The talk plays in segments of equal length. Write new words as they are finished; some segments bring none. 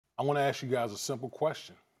I want to ask you guys a simple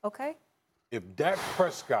question. Okay. If Dak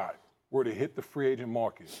Prescott were to hit the free agent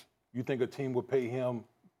market, you think a team would pay him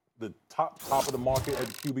the top of the market at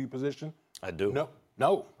the QB position? I do. No.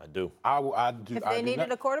 I do. I do. If they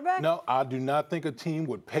needed a quarterback? No, I do not think a team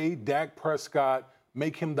would pay Dak Prescott,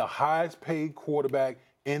 make him the highest paid quarterback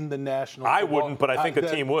in the National Football. I wouldn't, but I think a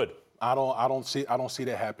team would. I don't see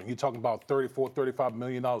that happening. You're talking about $34-35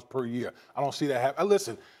 million per year. I don't see that happen.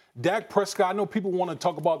 Listen, Dak Prescott, I know people want to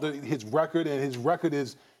talk about his record, and his record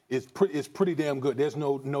is pretty damn good. There's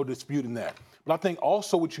no disputing that. But I think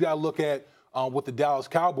also what you got to look at with the Dallas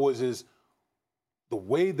Cowboys is the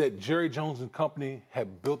way that Jerry Jones and company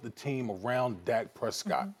have built the team around Dak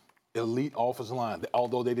Prescott. Elite offensive line,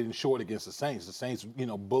 although they didn't show it against the Saints. The Saints,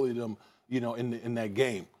 bullied them, in that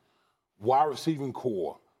game. Wide receiving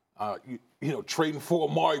core. Trading for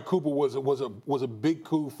Amari Cooper was a big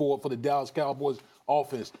coup for the Dallas Cowboys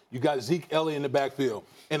offense. You got Zeke Elliott in the backfield,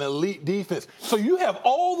 an elite defense. So you have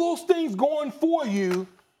all those things going for you.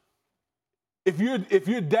 If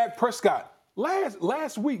you're Dak Prescott,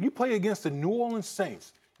 last week you played against the New Orleans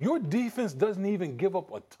Saints. Your defense doesn't even give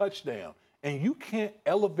up a touchdown, and you can't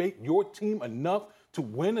elevate your team enough to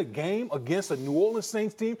win a game against a New Orleans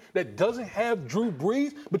Saints team that doesn't have Drew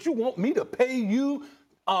Brees, but you want me to pay you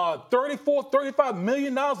 $34-35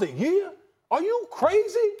 million a year? Are you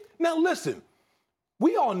crazy? Now listen,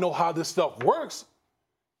 we all know how this stuff works.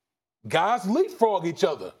 Guys leapfrog each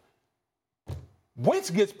other. Wentz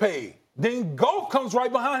gets paid. Then Goff comes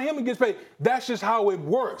right behind him and gets paid. That's just how it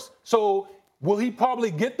works. So will he probably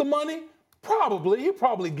get the money? Probably. He'll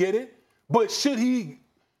probably get it. But should he?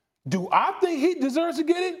 Do I think he deserves to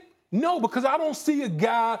get it? No, because I don't see a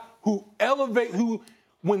guy who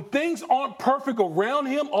when things aren't perfect around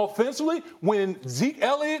him offensively, when Zeke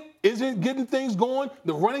Elliott isn't getting things going,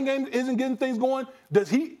 the running game isn't getting things going, does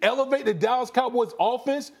he elevate the Dallas Cowboys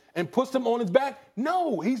offense and puts them on his back?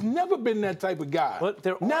 No, he's never been that type of guy. But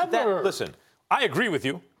never. Listen, I agree with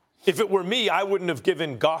you. If it were me, I wouldn't have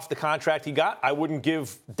given Goff the contract he got. I wouldn't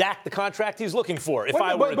give Dak the contract he's looking for if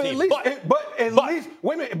I were a team. But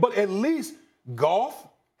at least Goff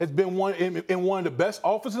has been in one of the best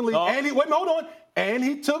offensive leagues. And hold on. And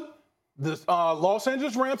he took the Los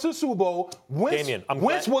Angeles Rams to the Super Bowl.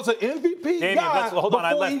 Wentz was an MVP guy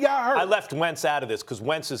before he got hurt. I left Wentz out of this because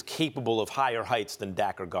Wentz is capable of higher heights than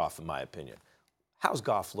Dak or Goff, in my opinion. How's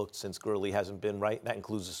Goff looked since Gurley hasn't been right? That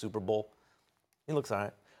includes the Super Bowl. He looks all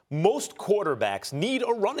right. Most quarterbacks need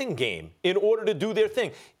a running game in order to do their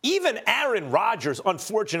thing. Even Aaron Rodgers,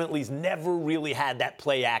 unfortunately, has never really had that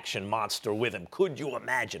play-action monster with him. Could you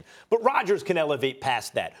imagine? But Rodgers can elevate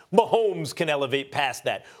past that. Mahomes can elevate past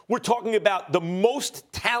that. We're talking about the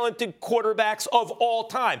most talented quarterbacks of all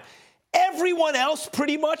time. Everyone else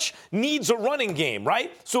pretty much needs a running game,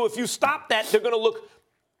 right? So if you stop that, they're going to look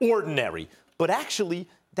ordinary. But actually,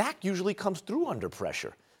 Dak usually comes through under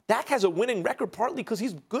pressure. Dak has a winning record partly because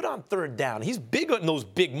he's good on third down. He's big on those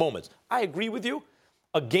big moments. I agree with you.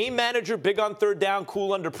 A game manager, big on third down,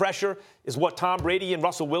 cool under pressure, is what Tom Brady and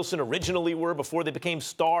Russell Wilson originally were before they became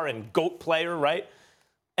star and GOAT player, right?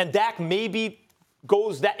 And Dak maybe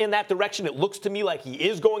goes in that direction. It looks to me like he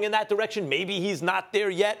is going in that direction. Maybe he's not there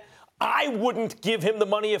yet. I wouldn't give him the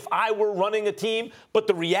money if I were running a team, but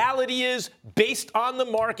the reality is, based on the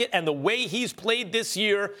market and the way he's played this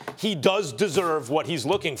year, he does deserve what he's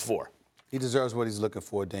looking for. He deserves what he's looking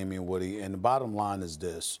for, Damien Woody, and the bottom line is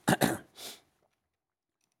this.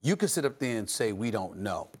 You can sit up there and say, we don't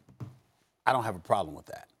know. I don't have a problem with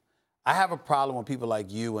that. I have a problem with people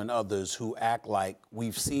like you and others who act like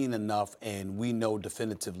we've seen enough and we know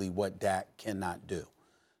definitively what Dak cannot do.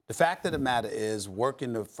 The fact of the matter is,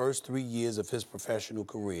 working the first 3 years of his professional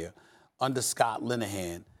career under Scott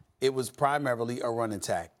Linehan, it was primarily a run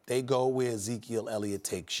attack. They go where Ezekiel Elliott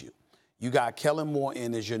takes you. You got Kellen Moore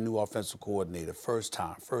in as your new offensive coordinator, first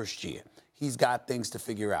time, first year. He's got things to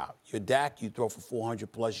figure out. Your Dak, you throw for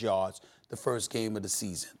 400-plus yards the first game of the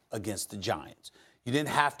season against the Giants. You didn't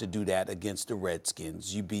have to do that against the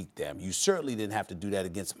Redskins. You beat them. You certainly didn't have to do that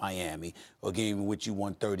against Miami, a game in which you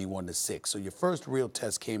won 31-6. So your first real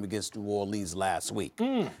test came against New Orleans last week.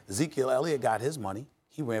 Ezekiel Elliott got his money.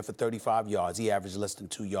 He ran for 35 yards. He averaged less than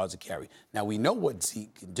 2 yards a carry. Now, we know what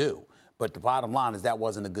Zeke can do, but the bottom line is that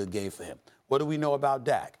wasn't a good game for him. What do we know about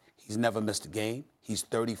Dak? He's never missed a game. He's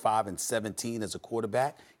 35-17 as a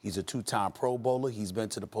quarterback. He's a two-time Pro Bowler. He's been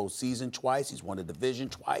to the postseason twice. He's won the division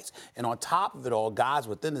twice. And on top of it all, guys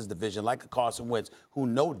within his division, like a Carson Wentz, who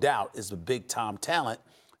no doubt is a big-time talent,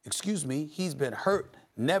 he's been hurt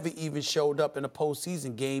never even showed up in a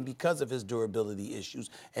postseason game because of his durability issues.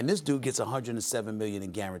 And this dude gets $107 million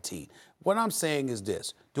in guaranteed. What I'm saying is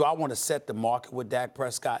this. Do I want to set the market with Dak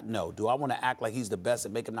Prescott? No. Do I want to act like he's the best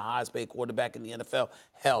and make him the highest paid quarterback in the NFL?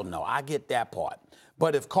 Hell no. I get that part.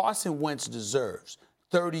 But if Carson Wentz deserves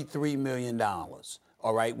 $33 million,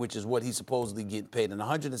 all right, which is what he's supposedly getting paid, and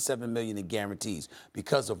 $107 million in guarantees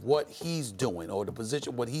because of what he's doing or the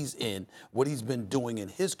position, what he's in, what he's been doing in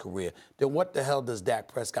his career, then what the hell does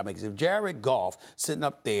Dak Prescott make? If Jared Goff sitting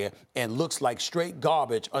up there and looks like straight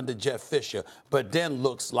garbage under Jeff Fisher, but then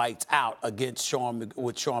looks lights out against Sean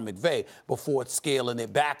McVay before scaling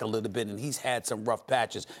it back a little bit, and he's had some rough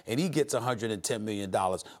patches, and he gets $110 million,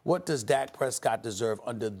 what does Dak Prescott deserve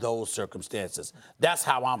under those circumstances? That's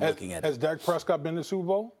how I'm looking at it. Has Dak Prescott been to Super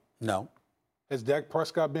Bowl? No. Has Dak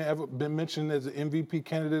Prescott ever been mentioned as an MVP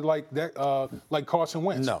candidate like Carson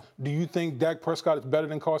Wentz? No. Do you think Dak Prescott is better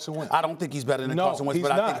than Carson Wentz? I don't think he's better than Carson Wentz, he's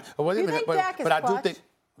but not. I think. Well, Do you think Dak is I do clutch? think.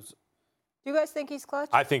 Do you guys think he's clutch?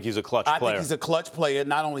 I think he's a clutch player. I think he's a clutch player.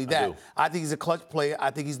 Not only that, I think he's a clutch player. I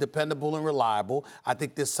think he's dependable and reliable. I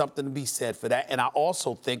think there's something to be said for that. And I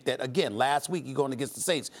also think that, again, last week you're going against the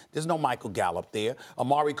Saints. There's no Michael Gallup there.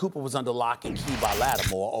 Amari Cooper was under lock and key by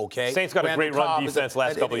Lattimore, okay? Saints got a great run defense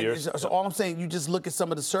last couple of years. So all I'm saying, you just look at some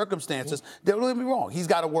of the circumstances. Don't get me wrong. He's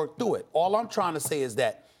got to work through it. All I'm trying to say is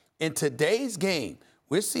that in today's game,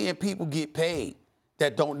 we're seeing people get paid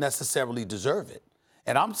that don't necessarily deserve it.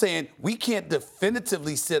 And I'm saying we can't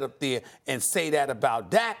definitively sit up there and say that about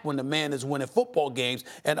Dak when the man is winning football games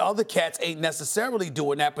and other cats ain't necessarily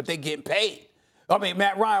doing that, but they getting paid. I mean,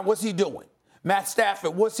 Matt Ryan, what's he doing? Matt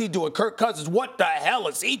Stafford, what's he doing? Kirk Cousins, what the hell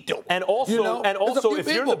is he doing? And also,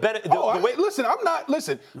 if you're the better,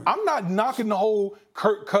 listen, I'm not knocking the whole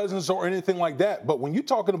Kirk Cousins or anything like that. But when you're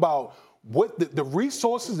talking about what the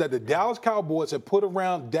resources that the Dallas Cowboys have put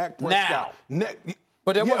around Dak Prescott,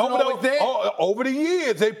 but it wasn't always there. Over the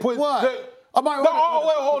years, they put.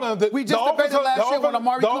 Hold on. We just debated last year when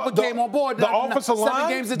Amari Cooper came on board. The offensive line. 7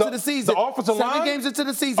 games into the season. The offensive line. 7 games into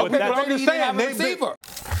the season. Okay, but I'm just saying, receiver.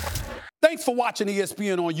 Thanks for watching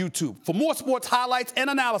ESPN on YouTube. For more sports highlights and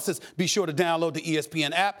analysis, be sure to download the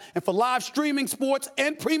ESPN app. And for live streaming sports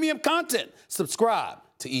and premium content, subscribe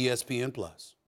to ESPN Plus.